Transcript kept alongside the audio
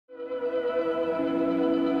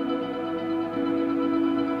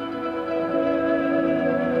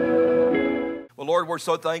Lord, we're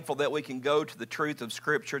so thankful that we can go to the truth of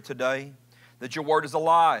Scripture today, that your word is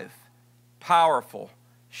alive, powerful,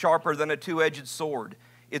 sharper than a two-edged sword.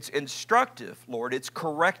 It's instructive, Lord. It's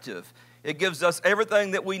corrective. It gives us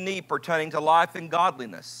everything that we need pertaining to life and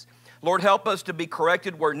godliness. Lord, help us to be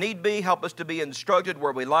corrected where need be. Help us to be instructed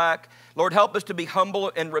where we lack. Lord, help us to be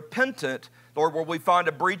humble and repentant, Lord, where we find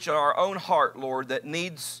a breach in our own heart, Lord, that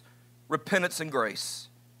needs repentance and grace.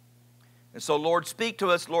 And so, Lord, speak to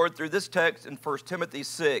us, Lord, through this text in 1 Timothy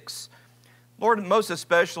 6. Lord, most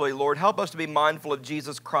especially, Lord, help us to be mindful of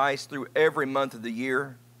Jesus Christ through every month of the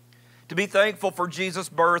year, to be thankful for Jesus'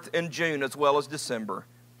 birth in June as well as December.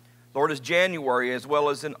 Lord, as January as well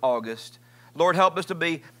as in August. Lord, help us to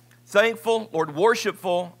be thankful, Lord,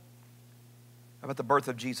 worshipful about the birth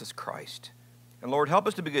of Jesus Christ. And Lord, help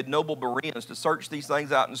us to be good, noble Bereans, to search these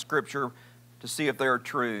things out in Scripture to see if they are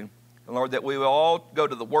true. And Lord, that we will all go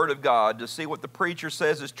to the Word of God to see what the preacher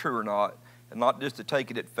says is true or not, and not just to take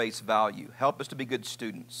it at face value. Help us to be good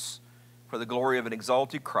students for the glory of an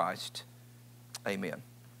exalted Christ. Amen.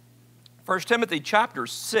 1 Timothy chapter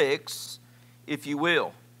 6, if you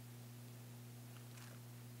will.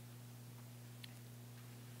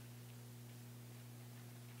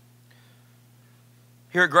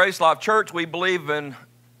 Here at Grace Life Church, we believe in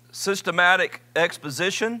systematic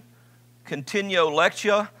exposition, continuo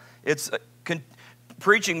lectio. It's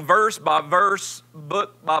preaching verse by verse,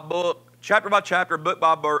 book by book, chapter by chapter, book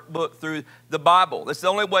by book through the Bible. That's the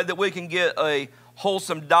only way that we can get a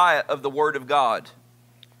wholesome diet of the Word of God.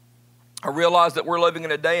 I realize that we're living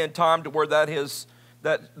in a day and time to where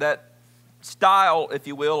that style, if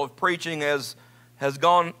you will, of preaching has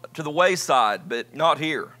gone to the wayside, but not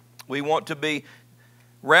here. We want to be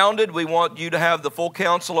rounded. We want you to have the full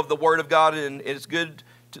counsel of the Word of God, and it's good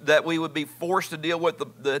that we would be forced to deal with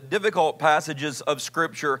the difficult passages of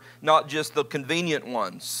Scripture, not just the convenient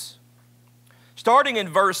ones. Starting in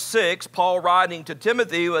verse 6, Paul writing to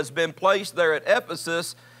Timothy, who has been placed there at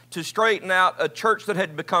Ephesus to straighten out a church that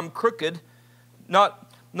had become crooked, not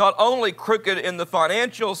only crooked in the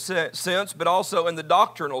financial sense, but also in the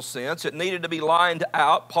doctrinal sense. It needed to be lined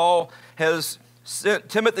out. Paul has sent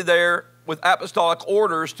Timothy there with apostolic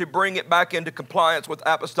orders to bring it back into compliance with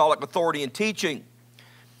apostolic authority and teaching.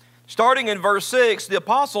 Starting in verse 6, the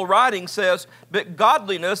apostle writing says, but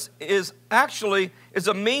godliness is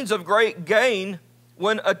a means of great gain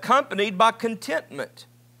when accompanied by contentment.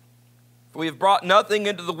 For we have brought nothing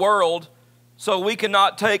into the world, so we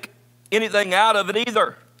cannot take anything out of it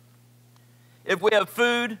either. If we have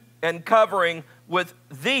food and covering, with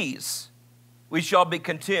these we shall be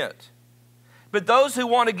content. But those who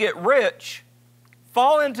want to get rich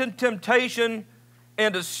fall into temptation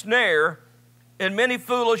and a snare and many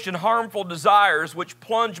foolish and harmful desires which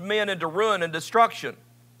plunge men into ruin and destruction.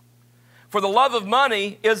 For the love of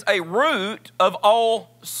money is a root of all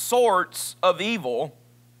sorts of evil,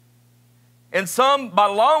 and some, by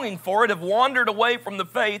longing for it, have wandered away from the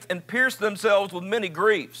faith and pierced themselves with many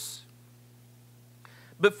griefs.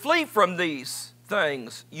 But flee from these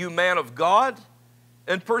things, you man of God,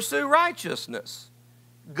 and pursue righteousness,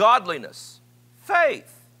 godliness,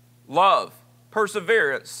 faith, love,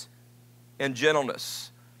 perseverance, and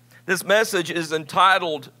gentleness. This message is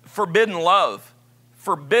entitled Forbidden Love.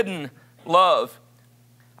 Forbidden love.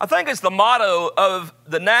 I think it's the motto of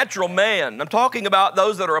the natural man. I'm talking about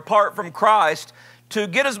those that are apart from Christ, to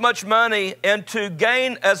get as much money and to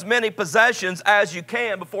gain as many possessions as you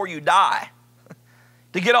can before you die.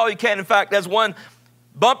 To get all you can. In fact, as one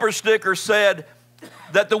bumper sticker said,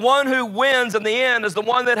 that the one who wins in the end is the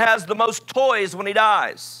one that has the most toys when he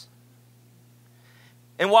dies.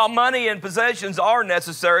 And while money and possessions are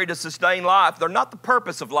necessary to sustain life, they're not the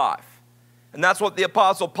purpose of life. And that's what the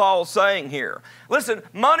Apostle Paul is saying here. Listen,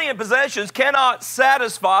 money and possessions cannot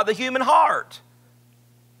satisfy the human heart.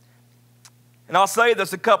 And I'll say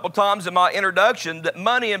this a couple times in my introduction, that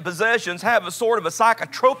money and possessions have a sort of a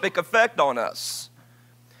psychotropic effect on us.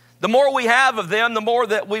 The more we have of them, the more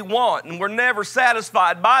that we want, and we're never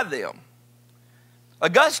satisfied by them.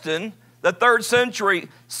 Augustine, the 3rd century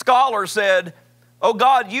scholar, said, "O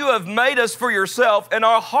God, you have made us for yourself, and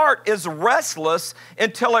our heart is restless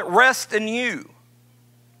until it rests in you."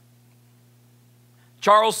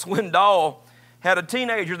 Charles Swindoll had a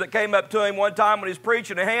teenager that came up to him one time when he was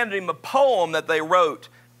preaching and handed him a poem that they wrote.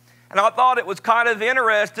 And I thought it was kind of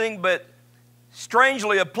interesting, but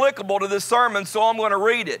strangely applicable to this sermon, so I'm going to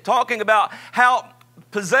read it. Talking about how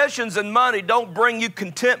possessions and money don't bring you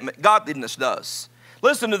contentment. Godliness does.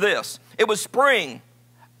 Listen to this. It was spring,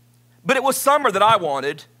 but it was summer that I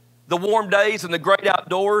wanted, the warm days and the great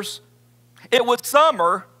outdoors. It was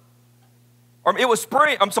summer, Or it was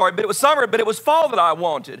spring, I'm sorry, but it was summer, but it was fall that I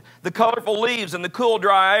wanted. The colorful leaves and the cool,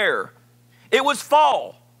 dry air. It was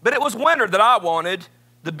fall, but it was winter that I wanted.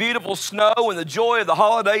 The beautiful snow and the joy of the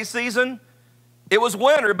holiday season. It was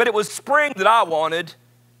winter, but it was spring that I wanted.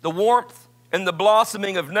 The warmth and the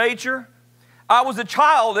blossoming of nature. I was a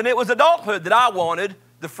child, and it was adulthood that I wanted.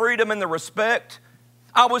 The freedom and the respect.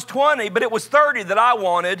 I was 20, but it was 30 that I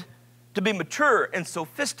wanted. To be mature and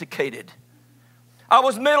sophisticated. I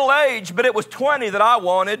was middle-aged, but it was 20 that I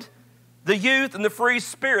wanted. The youth and the free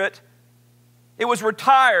spirit. I was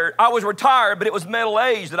retired, but it was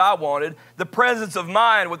middle-aged that I wanted. The presence of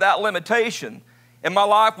mind without limitation. And my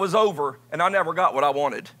life was over, and I never got what I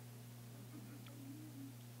wanted.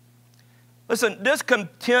 Listen,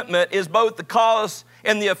 discontentment is both the cause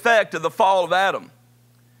and the effect of the fall of Adam.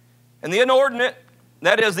 And the inordinate,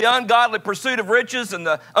 that is, the ungodly pursuit of riches and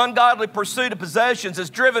the ungodly pursuit of possessions is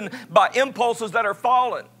driven by impulses that are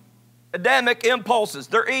fallen. Adamic impulses.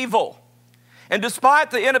 They're evil. And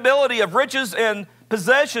despite the inability of riches and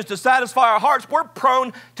possessions to satisfy our hearts, we're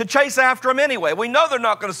prone to chase after them anyway. We know they're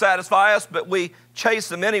not going to satisfy us, but we chase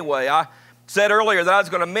them anyway. I said earlier that I was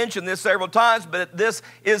going to mention this several times, but this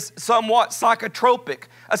is somewhat psychotropic.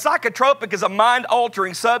 A psychotropic is a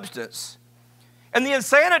mind-altering substance. And the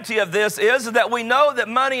insanity of this is that we know that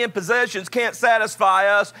money and possessions can't satisfy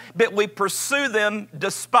us, but we pursue them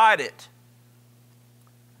despite it.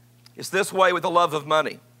 It's this way with the love of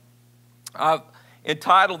money. I've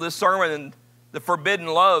entitled this sermon "The Forbidden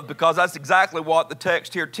Love" because that's exactly what the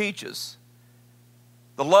text here teaches.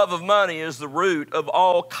 The love of money is the root of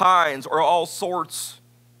all kinds or all sorts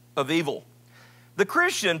of evil. The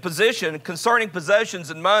Christian position concerning possessions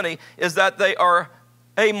and money is that they are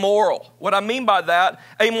amoral. What I mean by that,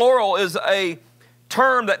 amoral is a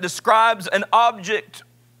term that describes an object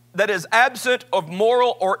that is absent of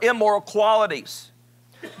moral or immoral qualities.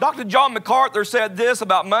 Dr. John MacArthur said this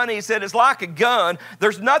about money. He said, it's like a gun.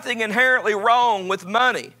 There's nothing inherently wrong with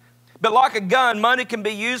money. But like a gun, money can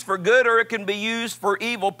be used for good or it can be used for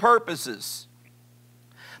evil purposes.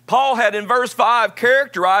 Paul had in verse 5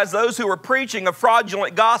 characterized those who were preaching a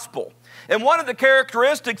fraudulent gospel. And one of the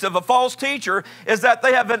characteristics of a false teacher is that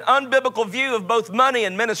they have an unbiblical view of both money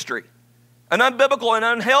and ministry. An unbiblical and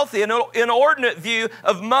unhealthy and inordinate view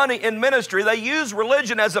of money and ministry. They use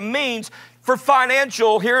religion as a means for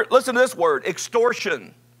financial, here, listen to this word,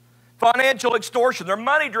 extortion. Financial extortion. They're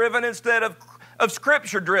money-driven instead of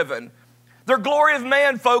Scripture-driven. They're glory of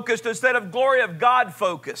man-focused instead of glory of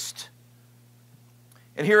God-focused.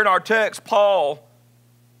 And here in our text, Paul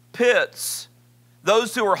pits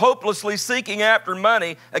those who are hopelessly seeking after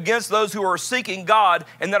money against those who are seeking God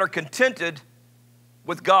and that are contented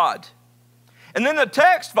with God. And then the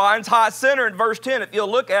text finds high center in verse 10, if you'll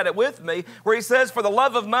look at it with me, where he says, for the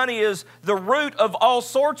love of money is the root of all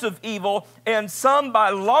sorts of evil, and some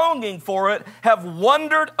by longing for it have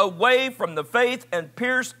wandered away from the faith and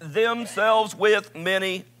pierced themselves with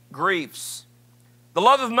many griefs. The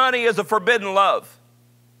love of money is a forbidden love.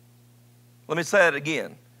 Let me say it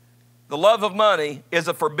again. The love of money is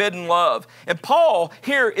a forbidden love. And Paul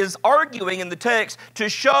here is arguing in the text to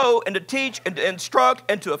show and to teach and to instruct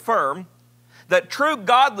and to affirm that true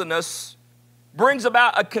godliness brings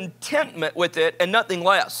about a contentment with it and nothing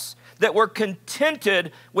less. That we're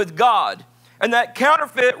contented with God. And that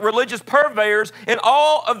counterfeit religious purveyors in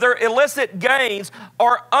all of their illicit gains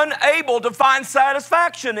are unable to find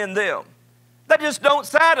satisfaction in them. They just don't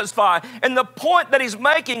satisfy. And the point that he's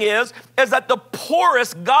making is that the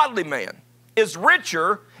poorest godly man is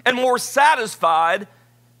richer and more satisfied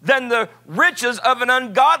than the riches of an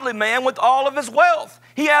ungodly man with all of his wealth.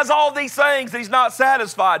 He has all these things, he's not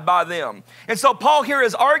satisfied by them. And so Paul here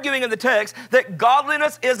is arguing in the text that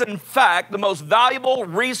godliness is in fact the most valuable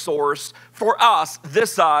resource for us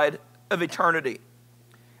this side of eternity.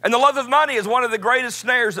 And the love of money is one of the greatest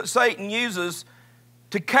snares that Satan uses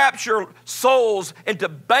to capture souls and to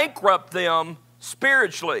bankrupt them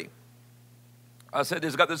spiritually. I said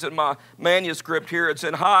this, got this in my manuscript here. It's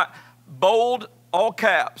in bold, all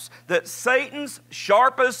caps, that Satan's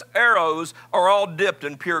sharpest arrows are all dipped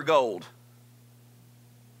in pure gold.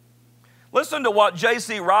 Listen to what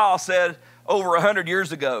J.C. Ryle said over 100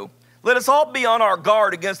 years ago. Let us all be on our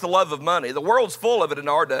guard against the love of money. The world's full of it in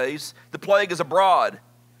our days. The plague is abroad.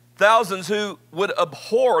 Thousands who would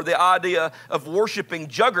abhor the idea of worshiping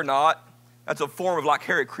Juggernaut, that's a form of like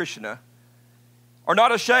Hare Krishna, are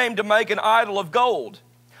not ashamed to make an idol of gold.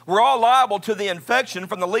 We're all liable to the infection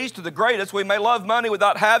from the least to the greatest. We may love money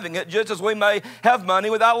without having it, just as we may have money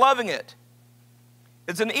without loving it.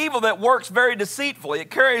 It's an evil that works very deceitfully.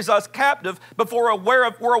 It carries us captive before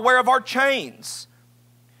we're aware of our chains.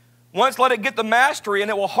 Once let it get the mastery, and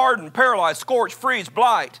it will harden, paralyze, scorch, freeze,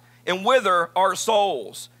 blight, and wither our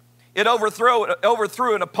souls. It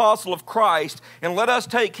overthrew an apostle of Christ, and let us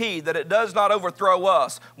take heed that it does not overthrow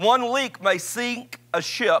us. One leak may sink a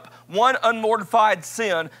ship. One unmortified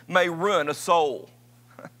sin may ruin a soul.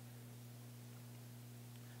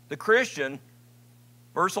 The Christian,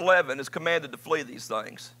 verse 11, is commanded to flee these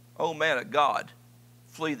things. Oh, man of God,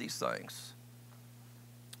 flee these things.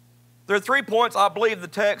 There are 3 points I believe the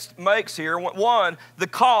text makes here. One, the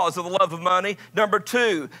cause of the love of money. Number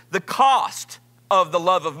 2, the cost of the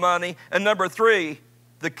love of money. And number 3,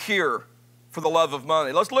 the cure for the love of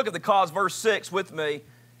money. Let's look at the cause, verse 6 with me.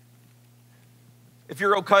 If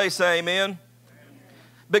you're okay, say amen.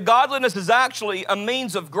 But godliness is actually a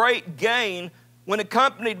means of great gain when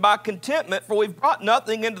accompanied by contentment, for we've brought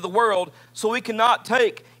nothing into the world, so we cannot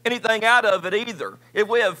take anything out of it either. If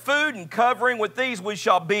we have food and covering, with these we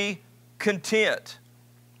shall be content.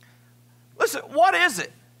 Listen, what is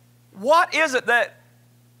it? What is it that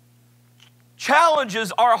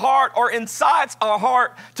challenges our heart or incites our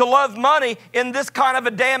heart to love money in this kind of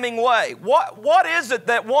a damning way? What is it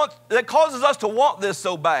that causes us to want this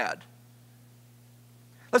so bad?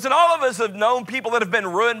 Listen, all of us have known people that have been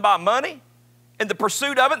ruined by money and the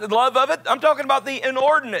pursuit of it, the love of it. I'm talking about the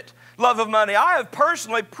inordinate love of money. I have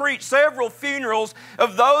personally preached several funerals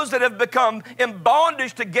of those that have become in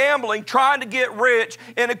bondage to gambling, trying to get rich,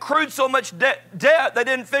 and accrued so much debt they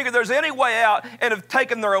didn't figure there's any way out and have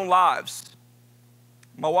taken their own lives.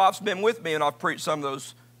 My wife's been with me, and I've preached some of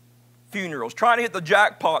those funerals, trying to hit the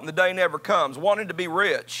jackpot and the day never comes, wanting to be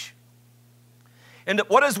rich. And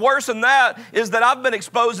what is worse than that is that I've been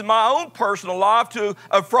exposed in my own personal life to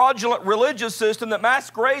a fraudulent religious system that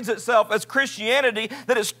masquerades itself as Christianity,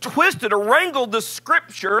 that has twisted or wrangled the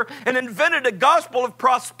Scripture and invented a gospel of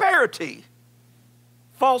prosperity.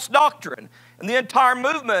 False doctrine. And the entire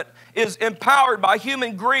movement is empowered by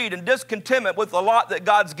human greed and discontentment with the lot that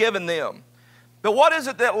God's given them. But what is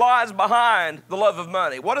it that lies behind the love of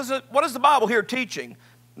money? What is the Bible here teaching?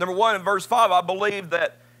 Number 1, in verse 5, I believe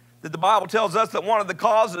that the Bible tells us that one of the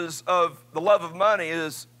causes of the love of money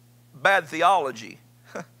is bad theology,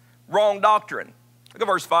 wrong doctrine. Look at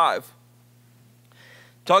verse 5.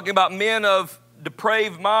 Talking about men of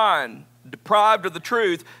depraved mind, deprived of the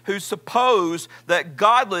truth, who suppose that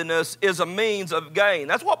godliness is a means of gain.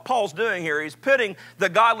 That's what Paul's doing here. He's pitting the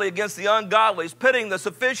godly against the ungodly. He's pitting the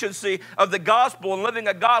sufficiency of the gospel and living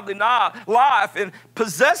a godly life and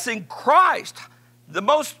possessing Christ, the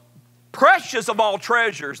most precious of all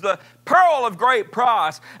treasures, the pearl of great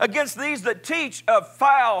price, against these that teach a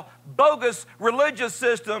foul, bogus religious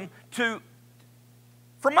system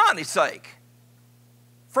for money's sake.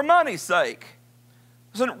 For money's sake.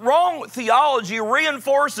 Listen, wrong theology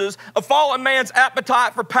reinforces a fallen man's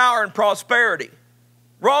appetite for power and prosperity.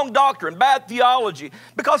 Wrong doctrine, bad theology.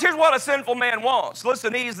 Because here's what a sinful man wants.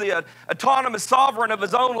 Listen, he's the autonomous sovereign of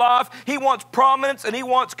his own life. He wants prominence and he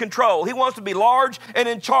wants control. He wants to be large and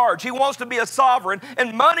in charge. He wants to be a sovereign.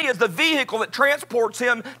 And money is the vehicle that transports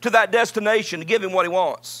him to that destination to give him what he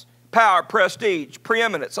wants. Power, prestige,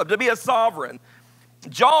 preeminence, to be a sovereign.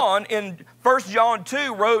 John, in 1 John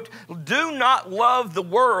 2, wrote, "Do not love the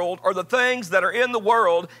world or the things that are in the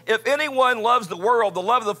world. If anyone loves the world, the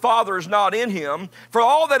love of the Father is not in him. For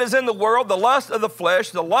all that is in the world, the lust of the flesh,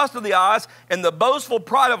 the lust of the eyes, and the boastful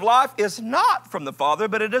pride of life is not from the Father,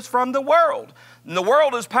 but it is from the world. And the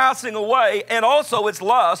world is passing away, and also its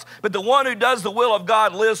lust, but the one who does the will of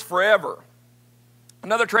God lives forever."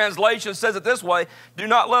 Another translation says it this way: "Do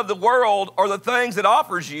not love the world or the things it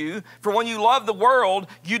offers you, for when you love the world,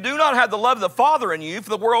 you do not have the love of the Father in you, for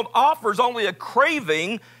the world offers only a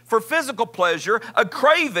craving for physical pleasure, a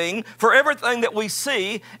craving for everything that we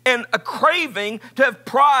see, and a craving to have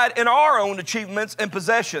pride in our own achievements and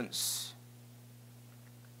possessions."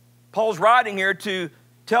 Paul's writing here to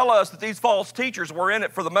tell us that these false teachers were in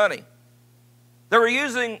it for the money. They were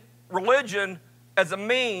using religion as a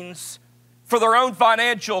means for their own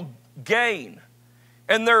financial gain.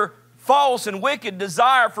 And their false and wicked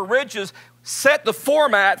desire for riches set the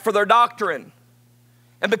format for their doctrine.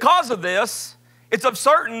 And because of this, it's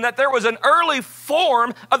certain that there was an early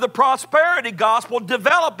form of the prosperity gospel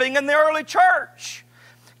developing in the early church.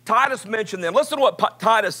 Titus mentioned them. Listen to what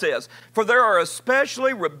Titus says. "For there are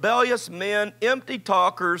especially rebellious men, empty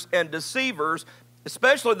talkers, and deceivers,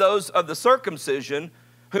 especially those of the circumcision,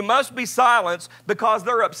 who must be silenced because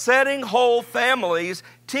they're upsetting whole families,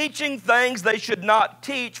 teaching things they should not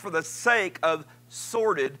teach for the sake of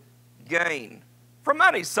sordid gain." For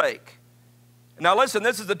money's sake. Now listen,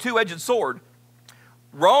 this is a two-edged sword.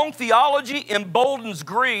 Wrong theology emboldens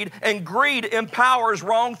greed, and greed empowers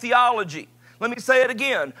wrong theology. Let me say it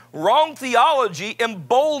again. Wrong theology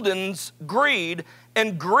emboldens greed,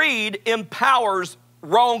 and greed empowers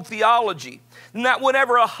wrong theology. And that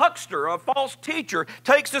whenever a huckster, a false teacher,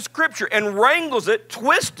 takes the Scripture and wrangles it,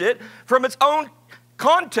 twists it from its own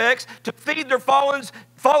context to feed their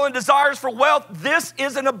fallen desires for wealth, this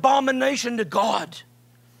is an abomination to God.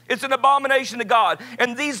 It's an abomination to God.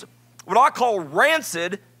 And these, what I call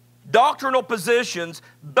rancid doctrinal positions,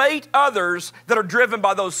 bait others that are driven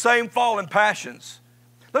by those same fallen passions.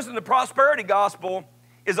 Listen, the prosperity gospel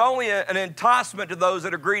is only an enticement to those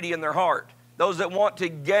that are greedy in their heart, those that want to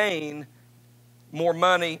gain more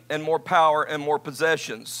money and more power and more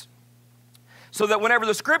possessions. So that whenever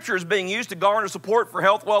the Scripture is being used to garner support for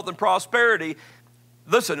health, wealth, and prosperity,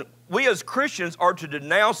 listen, we as Christians are to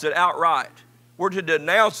denounce it outright. We're to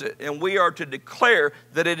denounce it, and we are to declare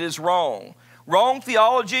that it is wrong. Wrong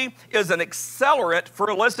theology is an accelerant for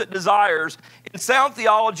illicit desires, and sound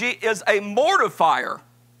theology is a mortifier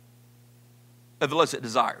of illicit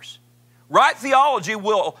desires. Right theology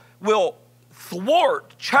will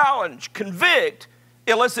thwart, challenge, convict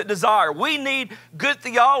illicit desire. We need good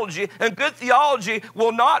theology, and good theology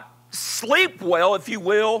will not sleep well, if you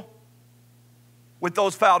will, with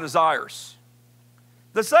those foul desires.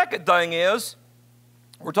 The second thing is,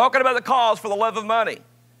 we're talking about the cause for the love of money.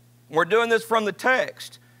 We're doing this from the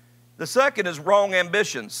text. The second is wrong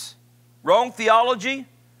ambitions. Wrong theology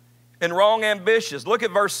and wrong ambitions. Look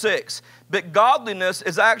at verse 6. But godliness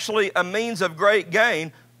is actually a means of great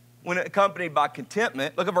gain when accompanied by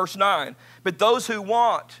contentment. Look at verse 9. But those who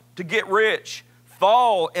want to get rich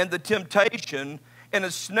fall into temptation and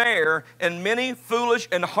a snare and many foolish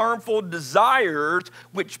and harmful desires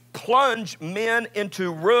which plunge men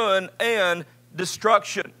into ruin and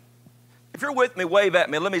destruction. If you're with me, wave at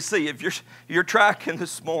me. Let me see if you're tracking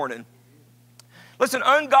this morning. Listen,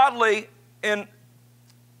 ungodly and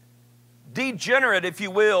degenerate, if you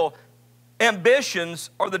will,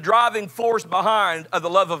 ambitions are the driving force behind of the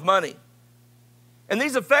love of money. And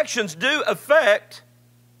these affections do affect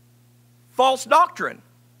false doctrine.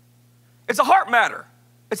 It's a heart matter.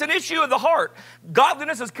 It's an issue of the heart.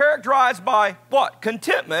 Godliness is characterized by what?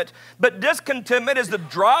 Contentment, but discontentment is the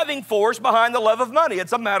driving force behind the love of money.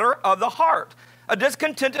 It's a matter of the heart. A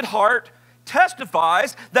discontented heart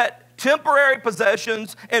testifies that temporary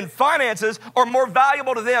possessions and finances are more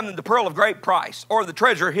valuable to them than the pearl of great price or the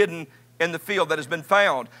treasure hidden in the field that has been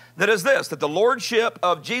found. That is this, that the lordship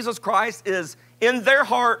of Jesus Christ is in their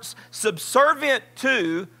hearts subservient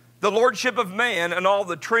to the lordship of man and all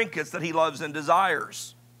the trinkets that he loves and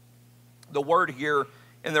desires. The word here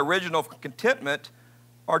in the original contentment,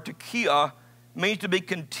 artikia, means to be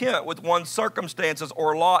content with one's circumstances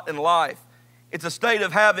or lot in life. It's a state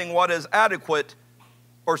of having what is adequate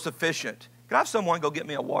or sufficient. Can I have someone go get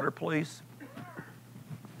me a water, please?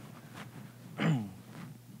 We're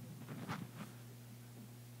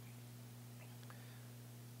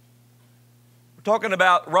talking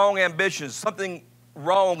about wrong ambitions, something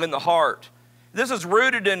wrong in the heart. This is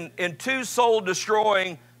rooted in two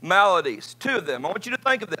soul-destroying maladies, two of them. I want you to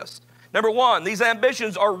think of this. Number one, these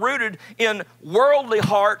ambitions are rooted in worldly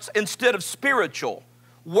hearts instead of spiritual.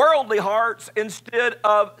 Worldly hearts instead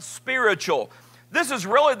of spiritual. This is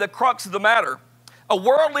really the crux of the matter. A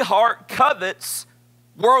worldly heart covets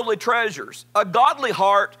worldly treasures. A godly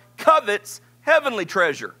heart covets heavenly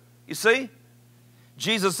treasure. You see?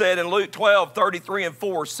 Jesus said in Luke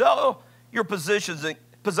 12:33-4, sell your possessions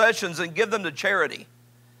and give them to charity.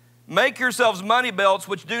 Make yourselves money belts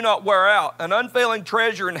which do not wear out, an unfailing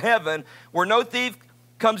treasure in heaven where no thief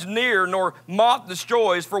comes near nor moth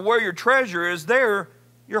destroys, for where your treasure is, there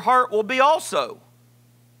your heart will be also.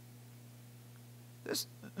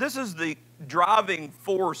 This is the driving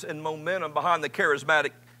force and momentum behind the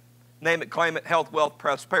charismatic, name it, claim it, health, wealth,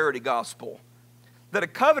 prosperity gospel. That a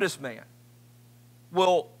covetous man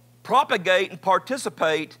will propagate and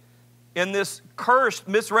participate in this cursed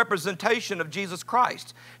misrepresentation of Jesus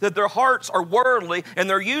Christ. That their hearts are worldly and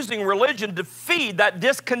they're using religion to feed that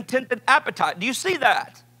discontented appetite. Do you see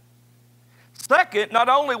that? Second, not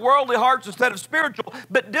only worldly hearts instead of spiritual,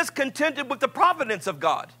 but discontented with the providence of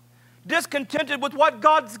God. Discontented with what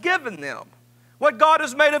God's given them, what God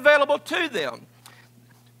has made available to them.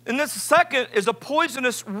 And this second is a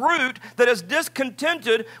poisonous root that is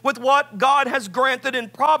discontented with what God has granted in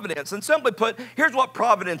providence. And simply put, here's what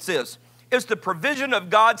providence is. It's the provision of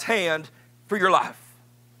God's hand for your life.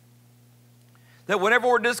 That whenever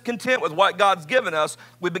we're discontent with what God's given us,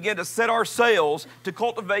 we begin to set our sails to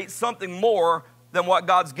cultivate something more than what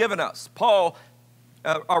God's given us. Paul,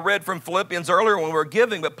 I read from Philippians earlier when we were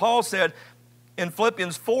giving, but Paul said in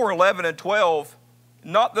Philippians 4:11 and 12,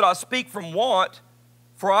 not that I speak from want,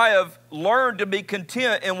 For I have learned to be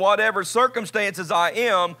content in whatever circumstances I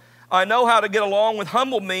am. I know how to get along with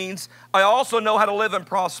humble means. I also know how to live in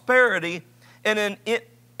prosperity. And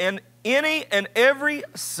in any and every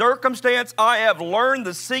circumstance, I have learned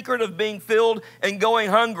the secret of being filled and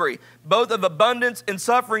going hungry, both of abundance and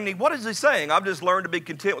suffering need. What is he saying? I've just learned to be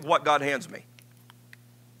content with what God hands me,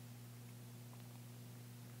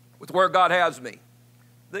 with where God has me.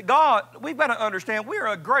 That God, we've got to understand, we're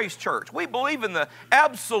a grace church. We believe in the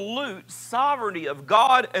absolute sovereignty of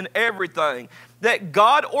God and everything. That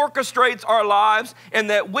God orchestrates our lives, and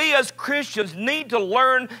that we as Christians need to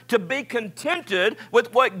learn to be contented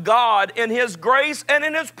with what God in His grace and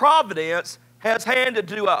in His providence has handed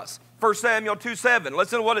to us. 1 Samuel 2:7,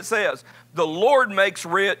 listen to what it says. The Lord makes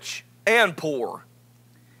rich and poor.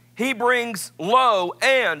 He brings low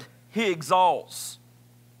and He exalts.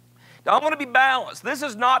 Now, I want to be balanced. This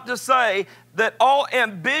is not to say that all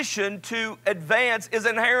ambition to advance is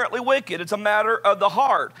inherently wicked. It's a matter of the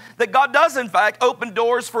heart. That God does, in fact, open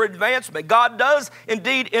doors for advancement. God does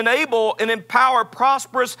indeed enable and empower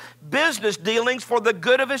prosperous business dealings for the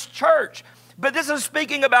good of His church. But this is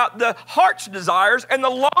speaking about the heart's desires and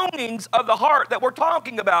the longings of the heart that we're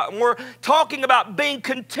talking about. And we're talking about being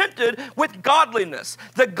contented with godliness.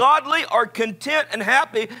 The godly are content and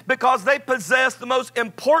happy because they possess the most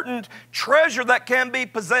important treasure that can be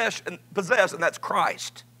possessed, and that's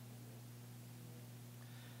Christ.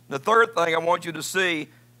 The third thing I want you to see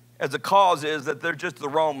as a cause is that they're just the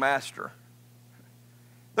wrong master.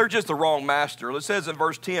 They're just the wrong master. It says in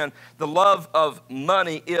verse 10, the love of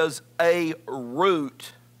money is a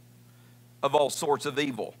root of all sorts of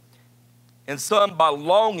evil. And some, by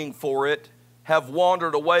longing for it, have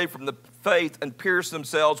wandered away from the faith and pierced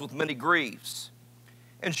themselves with many griefs.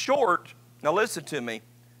 In short, now listen to me,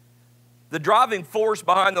 the driving force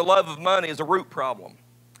behind the love of money is a root problem.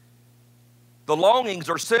 The longings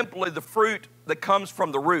are simply the fruit that comes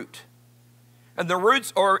from the root. And the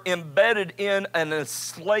roots are embedded in an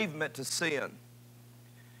enslavement to sin.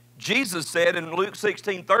 Jesus said in Luke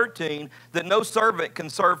 16:13 that no servant can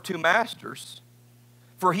serve two masters,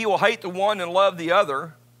 for he will hate the one and love the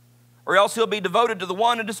other, or else he'll be devoted to the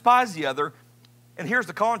one and despise the other. And here's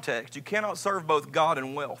the context. You cannot serve both God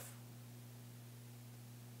and wealth.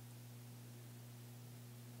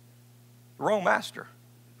 The wrong master.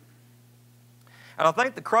 And I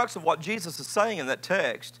think the crux of what Jesus is saying in that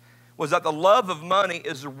text was that the love of money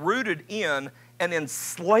is rooted in and in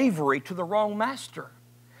slavery to the wrong master.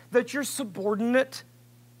 That you're subordinate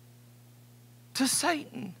to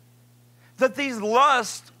Satan. That these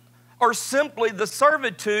lusts are simply the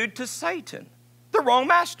servitude to Satan, the wrong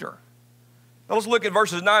master. Now let's look at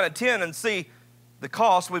verses 9 and 10 and see the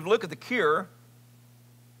cost. We've looked at the cure.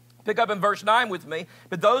 Pick up in verse 9 with me.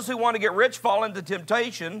 But those who want to get rich fall into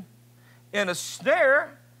temptation and a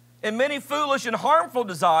snare, and many foolish and harmful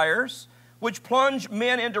desires, which plunge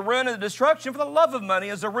men into ruin and destruction. For the love of money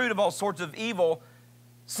is the root of all sorts of evil.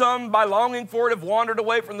 Some, by longing for it, have wandered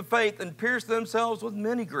away from the faith and pierced themselves with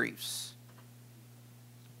many griefs.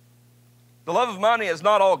 The love of money is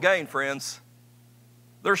not all gain, friends.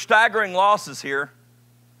 There are staggering losses here.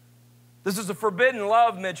 This is a forbidden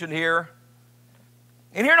love mentioned here.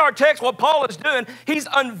 And here in our text, what Paul is doing, he's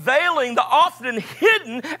unveiling the often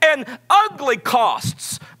hidden and ugly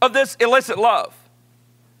costs of this illicit love.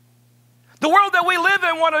 The world that we live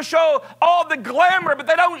in want to show all the glamour, but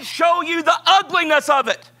they don't show you the ugliness of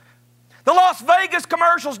it. The Las Vegas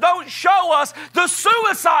commercials don't show us the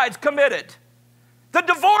suicides committed, the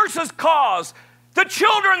divorces caused, the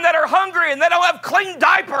children that are hungry and they don't have clean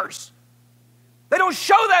diapers. They don't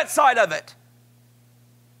show that side of it.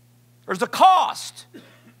 There's a cost.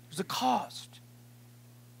 There's a cost.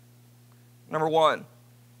 Number one,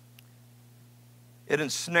 it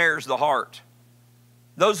ensnares the heart.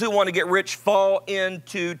 Those who want to get rich fall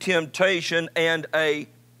into temptation and a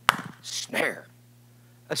snare.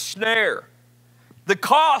 A snare. The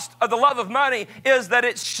cost of the love of money is that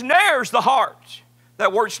it snares the heart.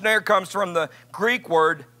 That word snare comes from the Greek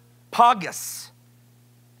word pagis.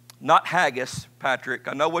 Not haggis, Patrick.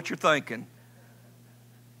 I know what you're thinking.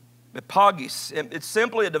 Pagis. It's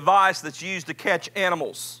simply a device that's used to catch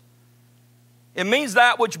animals. It means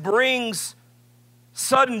that which brings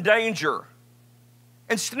sudden danger.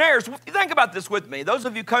 And snares, think about this with me. Those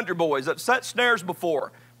of you country boys that set snares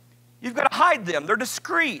before, you've got to hide them. They're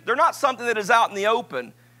discreet. They're not something that is out in the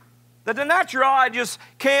open. That the natural eye just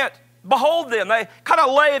can't behold them. They kind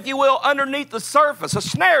of lay, if you will, underneath the surface. A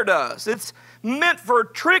snare does. It's meant for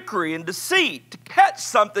trickery and deceit, to catch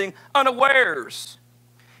something unawares.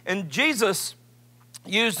 And Jesus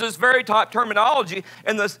used this very type terminology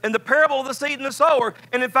in the parable of the seed and the sower.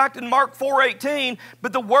 And in fact, in Mark 4:18,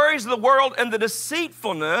 but the worries of the world and the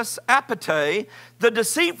deceitfulness, apathy, the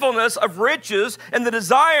deceitfulness of riches and the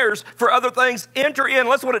desires for other things enter in.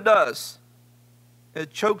 Listen what it does.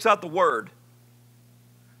 It chokes out the word.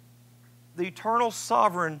 The eternal,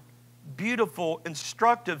 sovereign, beautiful,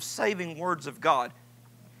 instructive, saving words of God.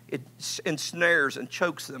 It ensnares and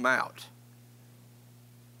chokes them out.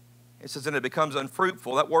 It says, and it becomes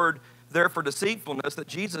unfruitful. That word there for deceitfulness that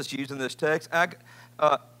Jesus used in this text,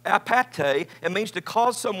 apate, it means to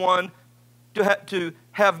cause someone to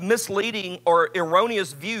have misleading or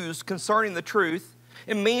erroneous views concerning the truth.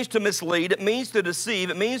 It means to mislead. It means to deceive.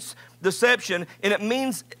 It means deception. And it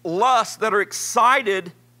means lusts that are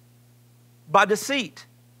excited by deceit.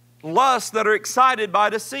 Lusts that are excited by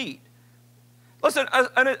deceit. Listen,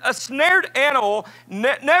 a snared animal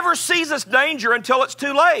never sees its danger until it's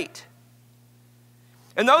too late.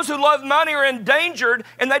 And those who love money are endangered,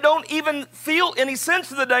 and they don't even feel any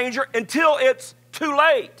sense of the danger until it's too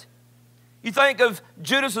late. You think of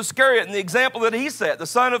Judas Iscariot and the example that he set, the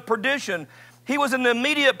son of perdition. He was in the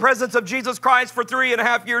immediate presence of Jesus Christ for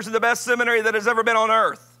 3.5 years in the best seminary that has ever been on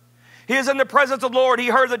earth. He is in the presence of the Lord. He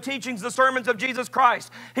heard the teachings, the sermons of Jesus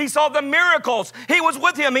Christ. He saw the miracles. He was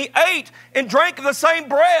with him. He ate and drank the same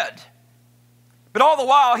bread. But all the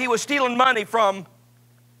while, he was stealing money from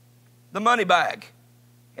the money bag.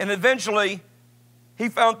 And eventually, he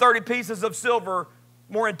found 30 pieces of silver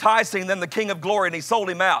more enticing than the King of Glory, and he sold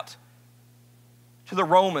him out to the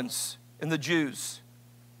Romans and the Jews.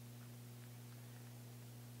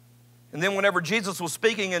 And then whenever Jesus was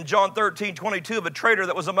speaking in John 13:22 of a traitor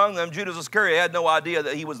that was among them, Judas Iscariot had no idea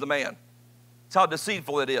that he was the man. That's how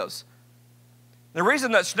deceitful it is. The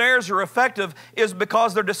reason that snares are effective is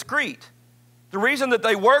because they're discreet. The reason that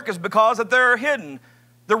they work is because that they're hidden.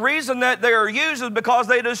 The reason that they are used is because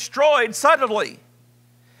they destroyed subtly.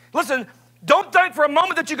 Listen, don't think for a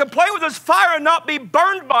moment that you can play with this fire and not be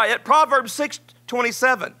burned by it. Proverbs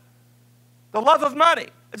 6:27. The love of money.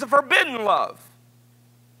 It's a forbidden love.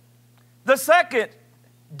 The second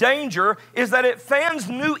danger is that it fans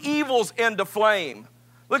new evils into flame.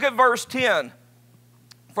 Look at verse 10.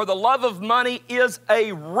 For the love of money is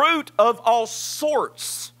a root of all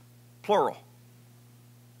sorts, plural,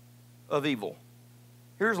 of evil.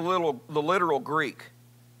 Here's the literal Greek,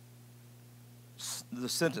 the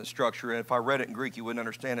sentence structure, and if I read it in Greek, you wouldn't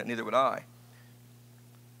understand it, neither would I.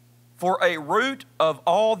 For a root of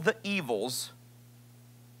all the evils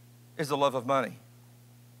is the love of money.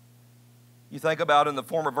 You think about in the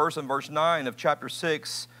former verse, in verse 9 of chapter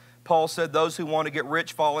 6, Paul said, those who want to get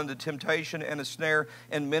rich fall into temptation and a snare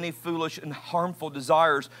and many foolish and harmful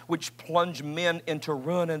desires which plunge men into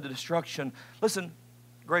ruin and destruction. Listen,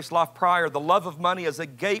 Grace Life Prior, the love of money is a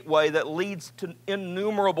gateway that leads to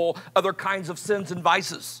innumerable other kinds of sins and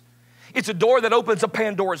vices. It's a door that opens a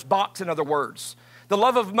Pandora's box, in other words. The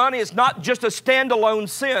love of money is not just a standalone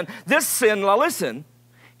sin. This sin, now listen,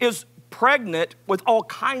 is pregnant with all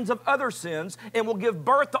kinds of other sins and will give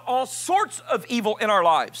birth to all sorts of evil in our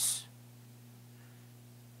lives.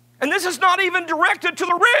 And this is not even directed to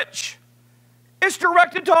the rich. It's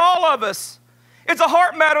directed to all of us. It's a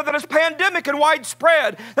heart matter that is pandemic and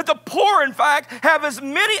widespread, that the poor, in fact, have as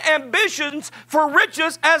many ambitions for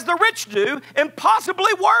riches as the rich do, and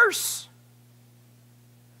possibly worse.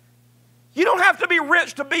 You don't have to be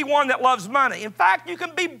rich to be one that loves money. In fact, you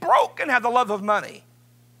can be broke and have the love of money.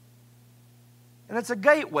 And it's a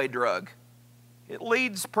gateway drug. It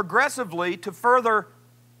leads progressively to further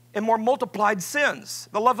and more multiplied sins.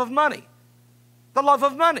 The love of money. The love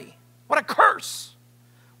of money. What a curse.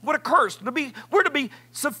 What a curse. We're to be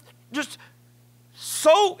just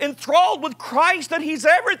so enthralled with Christ that He's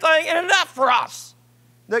everything and enough for us.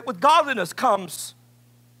 That with godliness comes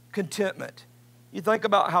contentment. You think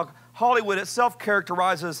about how Hollywood itself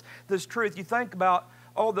characterizes this truth. You think about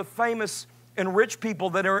all the famous and rich people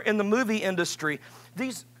that are in the movie industry.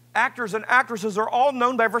 These actors and actresses are all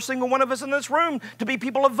known by every single one of us in this room to be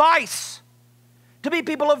people of vice. To be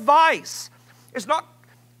people of vice. It's not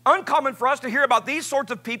uncommon for us to hear about these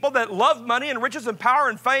sorts of people that love money and riches and power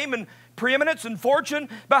and fame and preeminence and fortune,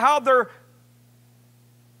 but how they're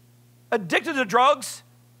addicted to drugs.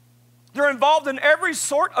 They're involved in every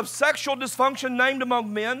sort of sexual dysfunction named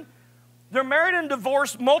among men. They're married and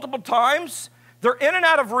divorced multiple times. They're in and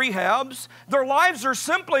out of rehabs. Their lives are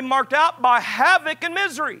simply marked out by havoc and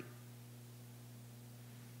misery.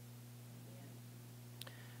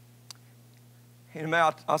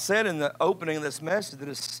 I said in the opening of this message that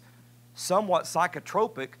it's somewhat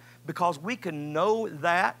psychotropic because we can know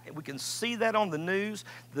that, we can see that on the news,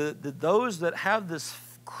 those that have this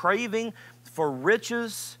craving for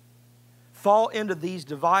riches fall into these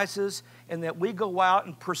devices, and that we go out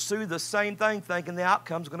and pursue the same thing thinking the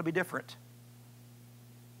outcome's going to be different.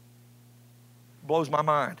 Blows my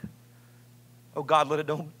mind. Oh God,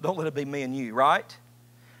 don't let it be me and you, right?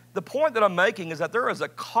 The point that I'm making is that there is a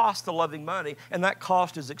cost to loving money, and that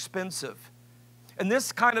cost is expensive. And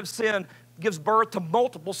this kind of sin gives birth to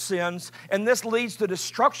multiple sins, and this leads to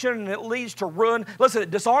destruction, and it leads to ruin. Listen, it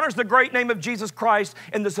dishonors the great name of Jesus Christ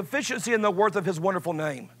and the sufficiency and the worth of His wonderful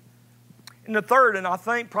name. And the third, and I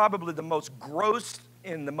think probably the most gross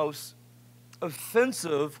and the most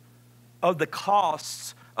offensive of the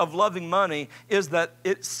costs of loving money, is that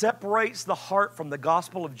it separates the heart from the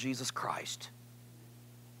gospel of Jesus Christ.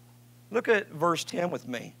 Look at verse 10 with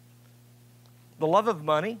me. The love of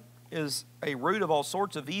money is a root of all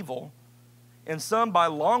sorts of evil, and some by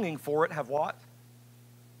longing for it have what?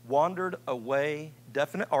 Wandered away,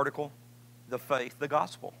 definite article, the faith, the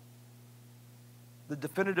gospel. The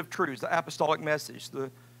definitive truths, the apostolic message,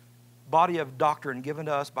 the body of doctrine given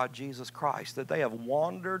to us by Jesus Christ, that they have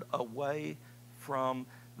wandered away from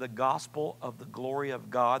the gospel of the glory of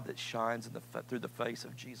God that shines through the face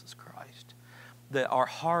of Jesus Christ. That our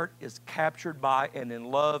heart is captured by and in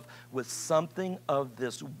love with something of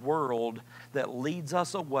this world that leads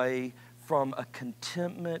us away from a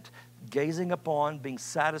contentment, gazing upon, being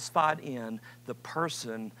satisfied in the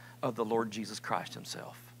person of the Lord Jesus Christ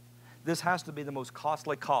Himself. This has to be the most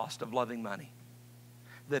costly cost of loving money.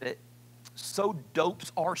 That it so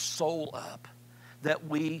dopes our soul up that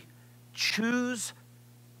we choose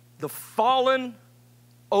the fallen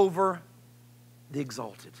over the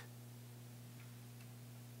exalted.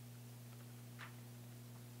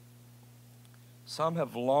 Some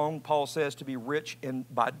have longed, Paul says, to be rich, and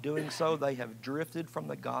by doing so, they have drifted from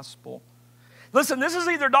the gospel. Listen, this is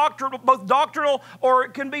either both doctrinal, or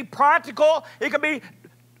it can be practical. It can be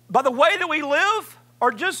by the way that we live,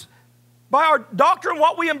 or just by our doctrine,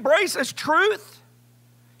 what we embrace as truth.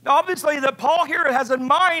 Now, obviously, that Paul here has in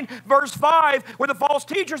mind verse 5, where the false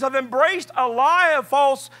teachers have embraced a lie, a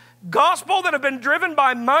false gospel that have been driven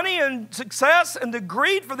by money and success and the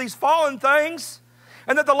greed for these fallen things,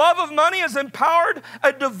 and that the love of money has empowered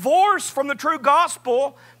a divorce from the true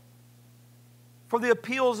gospel for the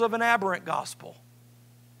appeals of an aberrant gospel.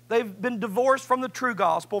 They've been divorced from the true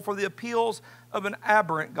gospel for the appeals of an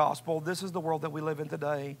aberrant gospel. This is the world that we live in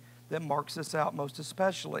today that marks this out most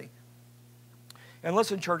especially. And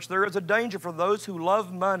listen, church, there is a danger for those who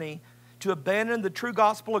love money to abandon the true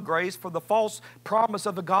gospel of grace for the false promise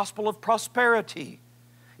of the gospel of prosperity.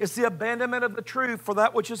 It's the abandonment of the truth for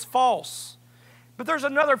that which is false. But there's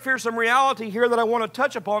another fearsome reality here that I want to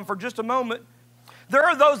touch upon for just a moment. There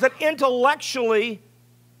are those that intellectually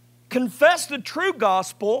confess the true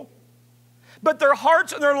gospel, but their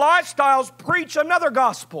hearts and their lifestyles preach another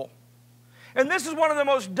gospel. And this is one of the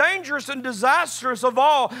most dangerous and disastrous of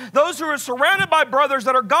all. Those who are surrounded by brothers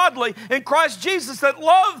that are godly in Christ Jesus, that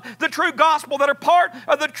love the true gospel, that are part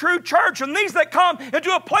of the true church. And these that come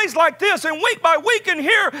into a place like this and week by week can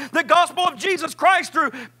hear the gospel of Jesus Christ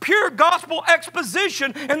through pure gospel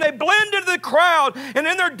exposition, and they blend into the crowd. And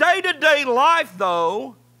in their day-to-day life,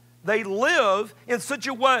 though, they live in such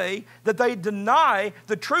a way that they deny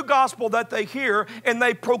the true gospel that they hear, and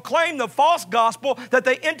they proclaim the false gospel that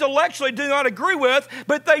they intellectually do not agree with,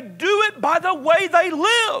 but they do it by the way they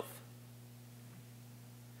live.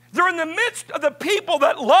 They're in the midst of the people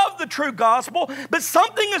that love the true gospel, but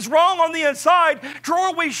something is wrong on the inside to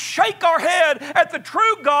where we shake our head at the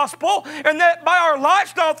true gospel, and that by our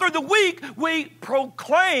lifestyle through the week, we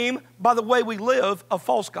proclaim by the way we live a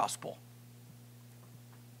false gospel.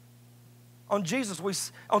 On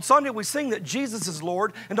Sunday, we sing that Jesus is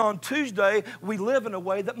Lord, and on Tuesday, we live in a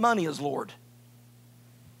way that money is Lord,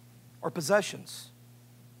 or possessions.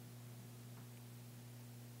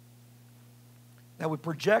 Now, we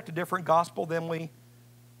project a different gospel than we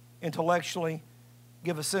intellectually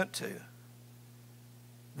give assent to.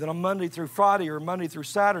 Then on Monday through Friday or Monday through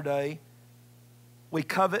Saturday, we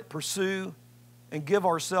covet, pursue, and give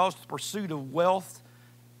ourselves to the pursuit of wealth,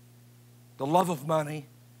 the love of money,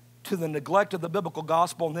 to the neglect of the biblical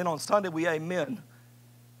gospel, and then on Sunday we amen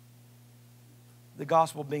the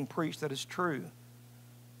gospel being preached that is true.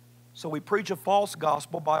 So we preach a false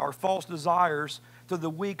gospel by our false desires through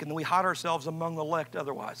the week, and then we hide ourselves among the elect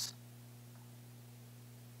otherwise.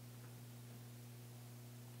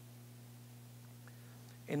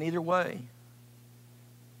 In either way,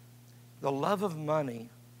 the love of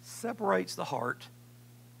money separates the heart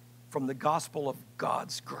from the gospel of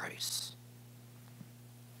God's grace.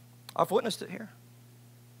 I've witnessed it here.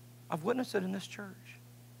 I've witnessed it in this church.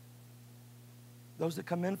 Those that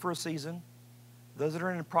come in for a season, those that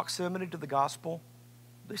are in proximity to the gospel,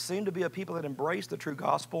 they seem to be a people that embrace the true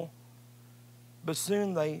gospel, but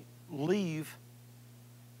soon they leave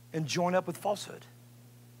and join up with falsehood.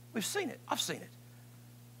 We've seen it. I've seen it.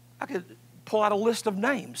 I could pull out a list of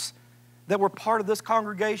names that were part of this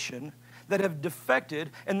congregation that have defected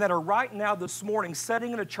and that are right now this morning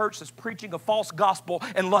sitting in a church that's preaching a false gospel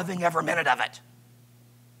and loving every minute of it.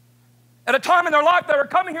 At a time in their life, they are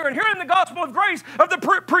coming here and hearing the gospel of grace, of the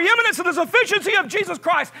preeminence and the sufficiency of Jesus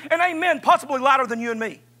Christ, and amen, possibly louder than you and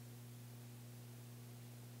me.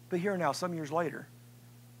 But here now, some years later,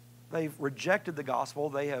 they've rejected the gospel.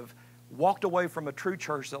 They have walked away from a true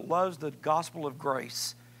church that loves the gospel of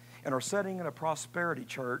grace and are sitting in a prosperity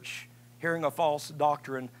church, hearing a false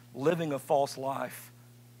doctrine, living a false life,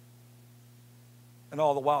 and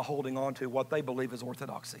all the while holding on to what they believe is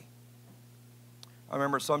orthodoxy. I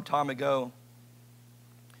remember some time ago,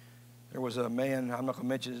 there was a man, I'm not going to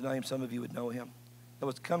mention his name, some of you would know him, that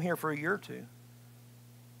was come here for a year or two.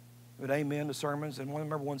 He would amen to sermons, and I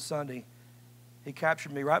remember one Sunday, he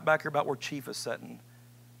captured me right back here about where Chief is sitting.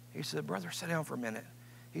 He said, "Brother, sit down for a minute."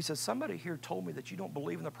 He said, "Somebody here told me that you don't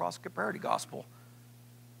believe in the prosperity gospel."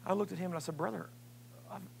 I looked at him and I said, "Brother,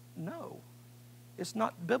 no. It's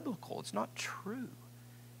not biblical. It's not true.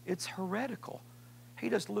 It's heretical." He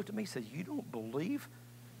just looked at me and said, "You don't believe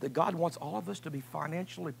that God wants all of us to be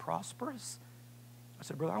financially prosperous?" I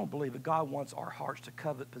said, "Brother, I don't believe that God wants our hearts to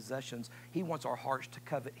covet possessions. He wants our hearts to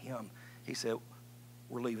covet Him." He said,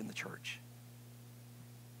 "We're leaving the church."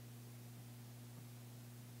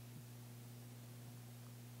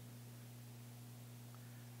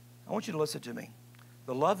 I want you to listen to me.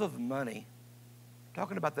 The love of money,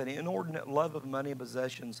 talking about that inordinate love of money and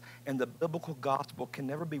possessions, and the biblical gospel can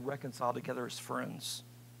never be reconciled together as friends.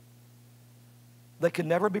 They can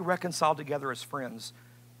never be reconciled together as friends.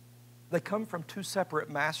 They come from two separate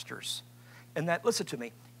masters. And that, listen to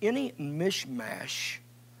me, any mishmash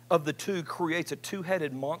of the two creates a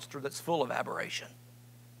two-headed monster that's full of aberration,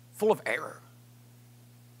 full of error,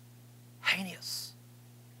 heinous,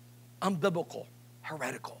 unbiblical,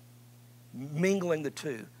 heretical, mingling the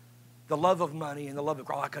two. The love of money and the love of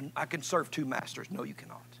God. I can serve two masters. No, you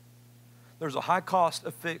cannot. There's a high cost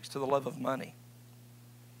affixed to the love of money.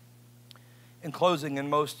 In closing, and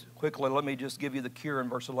most quickly, let me just give you the cure in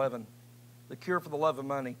verse 11. The cure for the love of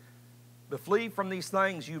money. "But flee from these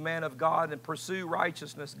things, you man of God, and pursue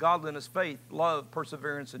righteousness, godliness, faith, love,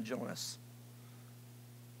 perseverance, and gentleness."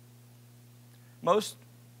 Most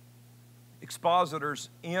expositors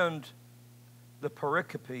end the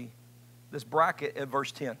pericope, this bracket, at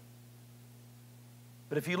verse 10.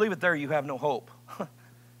 But if you leave it there, you have no hope.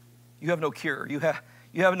 You have no cure. You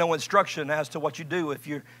have no instruction as to what you do if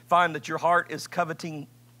you find that your heart is coveting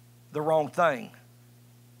the wrong thing.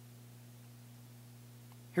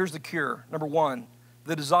 Here's the cure. Number one,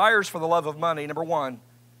 the desires for the love of money, number one,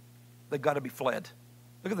 they've got to be fled.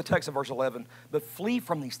 Look at the text of verse 11. "But flee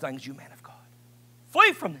from these things, you man of God."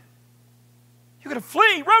 Flee from them. You're going to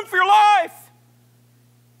flee. Run for your life.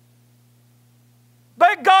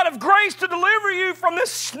 Beg God of grace to deliver you from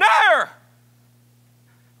this snare.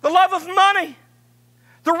 The love of money,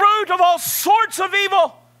 the root of all sorts of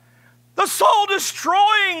evil, the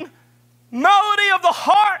soul-destroying malady of the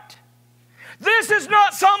heart. This is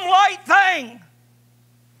not some light thing.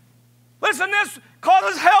 Listen, this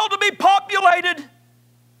causes hell to be populated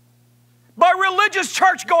by religious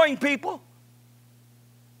church-going people.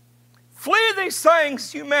 Flee these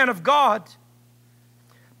things, you man of God.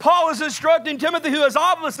 Paul is instructing Timothy, who is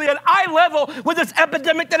obviously at eye level with this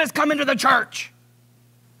epidemic that has come into the church.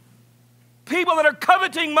 People that are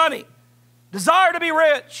coveting money, desire to be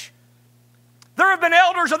rich. There have been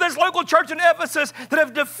elders of this local church in Ephesus that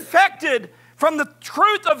have defected from the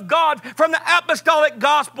truth of God, from the apostolic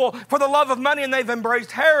gospel for the love of money, and they've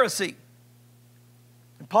embraced heresy.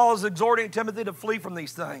 And Paul is exhorting Timothy to flee from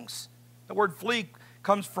these things. The word flee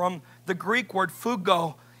comes from the Greek word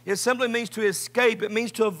fugo. It simply means to escape. It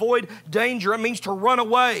means to avoid danger. It means to run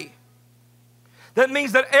away. That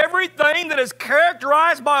means that everything that is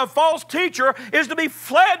characterized by a false teacher is to be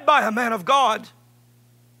fled by a man of God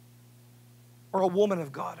or a woman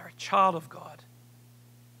of God or a child of God,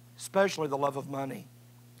 especially the love of money.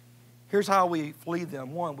 Here's how we flee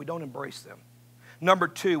them. One, we don't embrace them. Number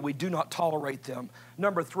two, we do not tolerate them.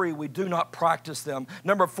 Number three, we do not practice them.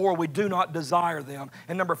 Number four, we do not desire them.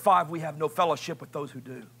 And number five, we have no fellowship with those who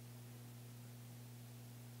do.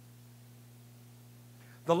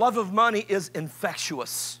 The love of money is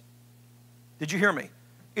infectious. Did you hear me?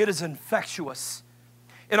 It is infectious.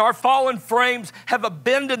 And our fallen frames have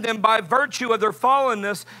abandoned them by virtue of their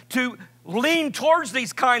fallenness to lean towards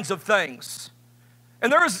these kinds of things.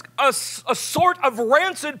 And there's a sort of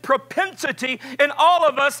rancid propensity in all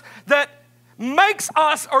of us that makes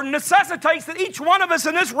us or necessitates that each one of us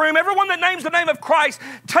in this room, everyone that names the name of Christ,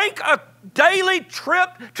 take a daily trip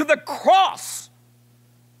to the cross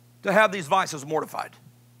to have these vices mortified.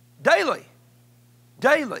 Daily.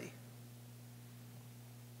 Daily.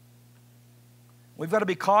 We've got to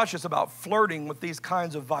be cautious about flirting with these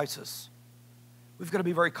kinds of vices. We've got to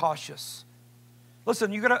be very cautious.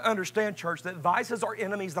 Listen, you've got to understand, church, that vices are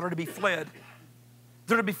enemies that are to be fled.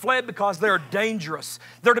 They're to be fled because they are dangerous.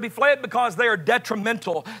 They're to be fled because they are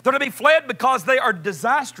detrimental. They're to be fled because they are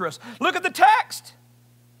disastrous. Look at the text.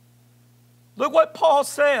 Look what Paul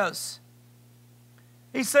says.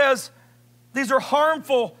 He says, these are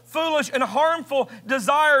harmful, foolish, and harmful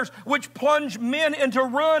desires which plunge men into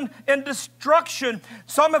ruin and destruction.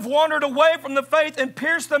 Some have wandered away from the faith and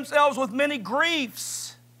pierced themselves with many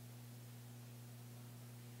griefs.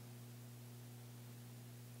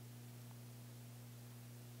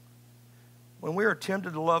 When we are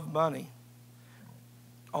tempted to love money,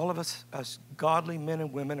 all of us as godly men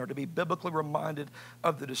and women are to be biblically reminded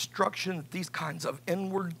of the destruction that these kinds of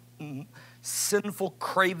inward sinful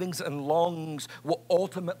cravings and longings will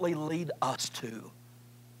ultimately lead us to.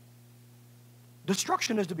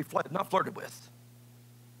 Destruction is to be fled, not flirted with.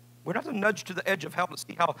 We're not to nudge to the edge of hell to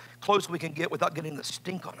see how close we can get without getting the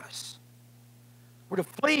stink on us. We're to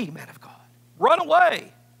flee, man of God. Run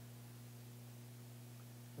away.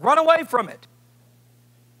 Run away from it.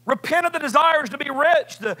 Repent of the desires to be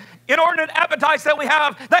rich, the inordinate appetites that we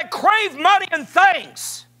have that crave money and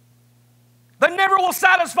things that never will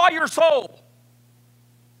satisfy your soul.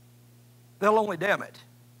 They'll only damn it.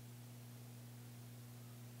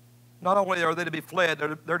 Not only are they to be fled,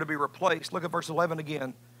 they're to be replaced. Look at verse 11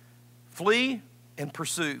 again. Flee and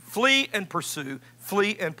pursue. Flee and pursue.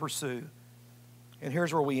 Flee and pursue. And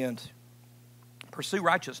here's where we end. Pursue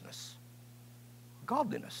righteousness,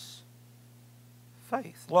 godliness,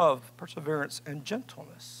 faith, love, perseverance, and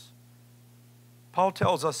gentleness. Paul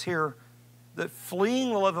tells us here that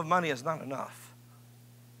fleeing the love of money is not enough.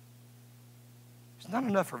 It's not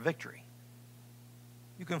enough for victory.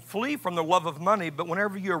 You can flee from the love of money, but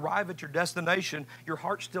whenever you arrive at your destination, your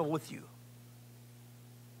heart's still with you.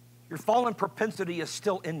 Your fallen propensity is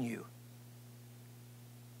still in you.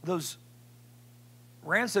 Those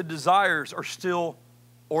rancid desires are still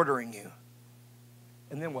ordering you.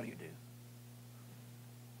 And then what do?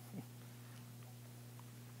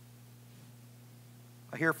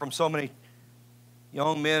 I hear from so many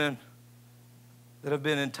young men that have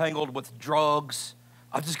been entangled with drugs.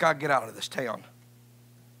 I just got to get out of this town.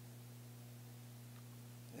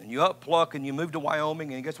 And you uppluck and you move to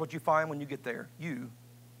Wyoming, and guess what you find when you get there? You.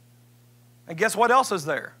 And guess what else is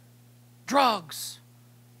there? Drugs.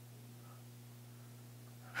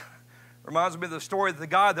 Reminds me of the story of the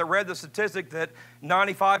guy that read the statistic that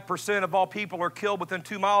 95% of all people are killed within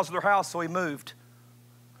 2 miles of their house, so he moved.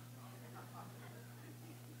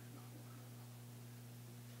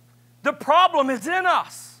 The problem is in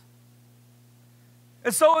us.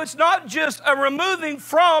 And so it's not just a removing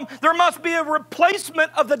from, there must be a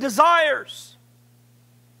replacement of the desires.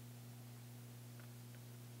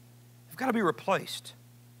 They've got to be replaced.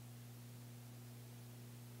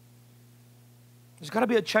 There's got to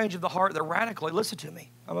be a change of the heart that radically, listen to me,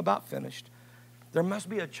 I'm about finished. There must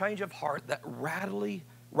be a change of heart that radically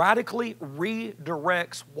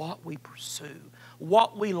redirects what we pursue,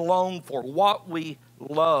 what we long for, what we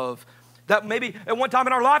love. That maybe at one time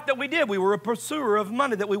in our life that we did, we were a pursuer of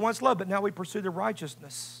money that we once loved, but now we pursue the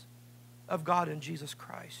righteousness of God in Jesus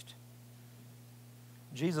Christ.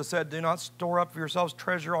 Jesus said, do not store up for yourselves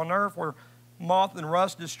treasure on earth where moth and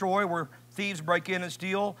rust destroy, where thieves break in and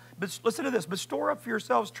steal. But listen to this, but store up for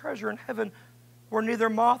yourselves treasure in heaven where neither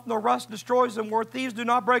moth nor rust destroys and where thieves do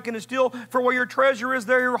not break in and steal. For where your treasure is,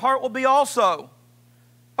 there your heart will be also.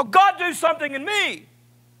 Oh, God, do something in me.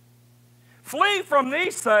 Flee from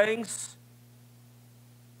these things.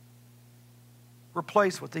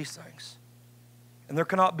 Replace with these things. And there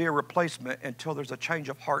cannot be a replacement until there's a change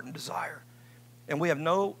of heart and desire. And we have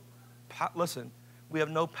no, listen, we have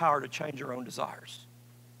no power to change our own desires.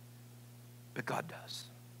 But God does.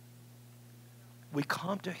 We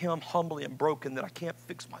come to Him humbly and broken that I can't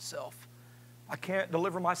fix myself. I can't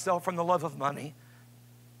deliver myself from the love of money.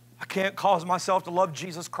 I can't cause myself to love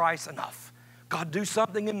Jesus Christ enough. God, do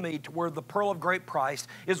something in me to where the pearl of great price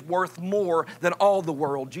is worth more than all the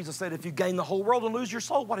world. Jesus said, if you gain the whole world and lose your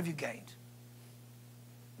soul, what have you gained?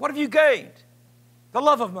 What have you gained? The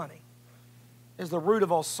love of money is the root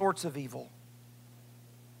of all sorts of evil.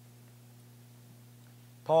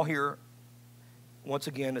 Paul here once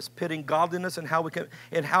again, is pitting godliness and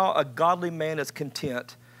how a godly man is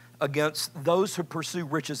content against those who pursue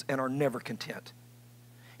riches and are never content.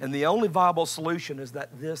 And the only viable solution is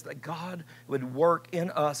that God would work in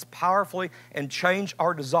us powerfully and change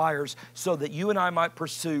our desires so that you and I might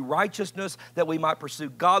pursue righteousness, that we might pursue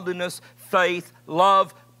godliness, faith,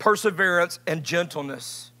 love, perseverance, and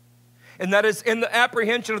gentleness. And that is in the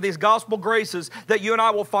apprehension of these gospel graces that you and I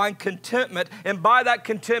will find contentment, and by that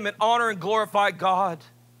contentment, honor and glorify God.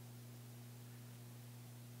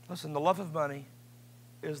 Listen, the love of money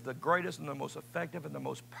is the greatest and the most effective and the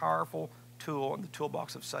most powerful tool in the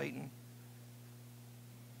toolbox of Satan.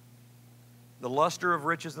 The luster of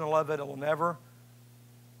riches and the love of it will never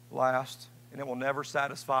last, and it will never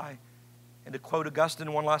satisfy. And to quote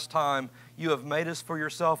Augustine one last time, you have made us for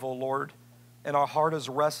yourself, O Lord, and our heart is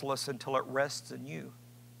restless until it rests in you.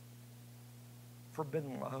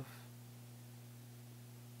 Forbidden love.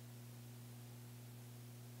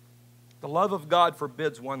 The love of God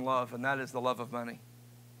forbids one love, and that is the love of money.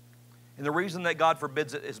 And the reason that God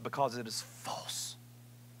forbids it is because it is false.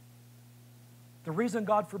 The reason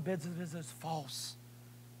God forbids it is it's false.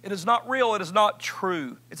 It is not real. It is not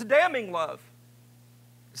true. It's a damning love.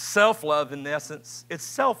 Self-love in essence. It's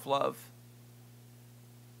self-love.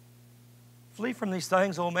 Flee from these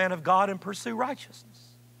things, O man of God, and pursue righteousness.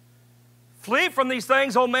 Flee from these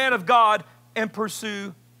things, O man of God, and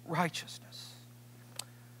pursue righteousness.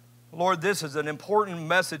 Lord, this is an important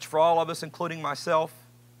message for all of us, including myself.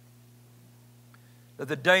 That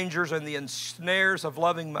the dangers and the ensnares of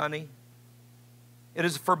loving money, it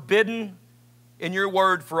is forbidden in your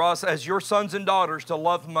word for us as your sons and daughters to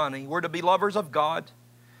love money. We're to be lovers of God.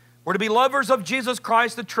 We're to be lovers of Jesus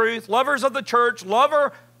Christ, the truth, lovers of the church,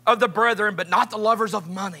 lover of the brethren, but not the lovers of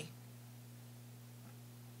money.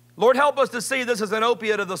 Lord, help us to see this as an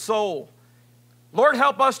opiate of the soul. Lord,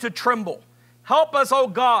 help us to tremble. Help us, oh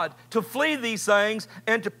God, to flee these things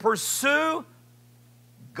and to pursue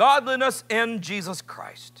godliness in Jesus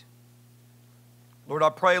Christ. Lord, I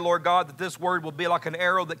pray, Lord God, that this word will be like an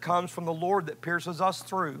arrow that comes from the Lord that pierces us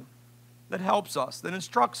through, that helps us, that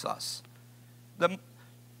instructs us, that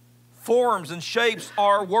forms and shapes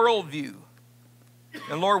our worldview.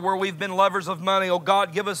 And Lord, where we've been lovers of money, oh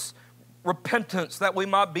God, give us repentance that we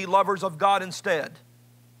might be lovers of God instead.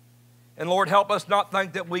 And Lord, help us not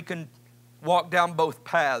think that we can walk down both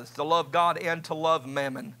paths, to love God and to love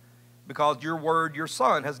mammon. Because your word, your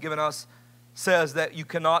Son, has given us, says that you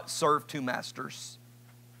cannot serve two masters.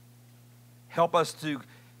 Help us to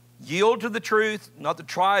yield to the truth, not to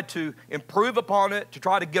try to improve upon it, to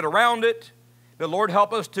try to get around it. But Lord,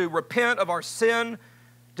 help us to repent of our sin,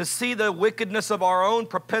 to see the wickedness of our own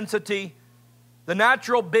propensity, the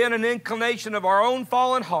natural bent and inclination of our own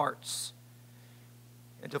fallen hearts,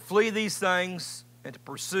 and to flee these things and to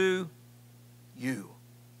pursue you,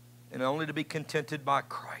 and only to be contented by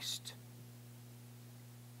Christ.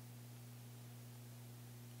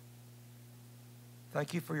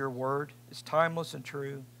 Thank you for your word. It's timeless and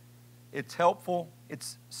true. It's helpful.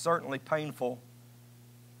 It's certainly painful.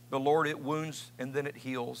 But Lord, it wounds and then it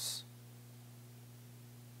heals.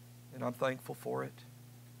 And I'm thankful for it.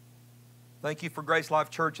 Thank you for Grace Life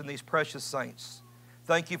Church and these precious saints.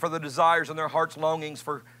 Thank you for the desires and their hearts' longings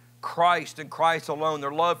for Christ and Christ alone,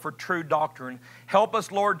 their love for true doctrine. Help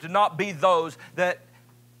us, Lord, to not be those that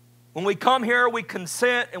when we come here, we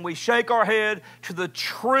consent and we shake our head to the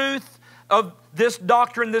truth of this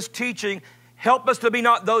doctrine, this teaching. Help us to be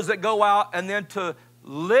not those that go out and then to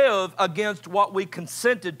live against what we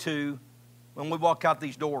consented to when we walk out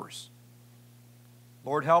these doors.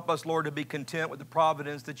 Lord, help us, Lord, to be content with the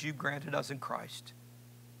providence that you've granted us in Christ,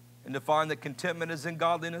 and to find that contentment is in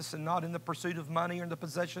godliness and not in the pursuit of money or in the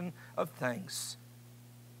possession of things.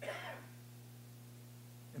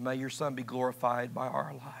 And may your Son be glorified by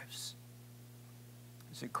our lives.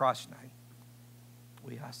 It's in Christ's name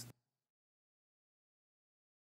we ask this.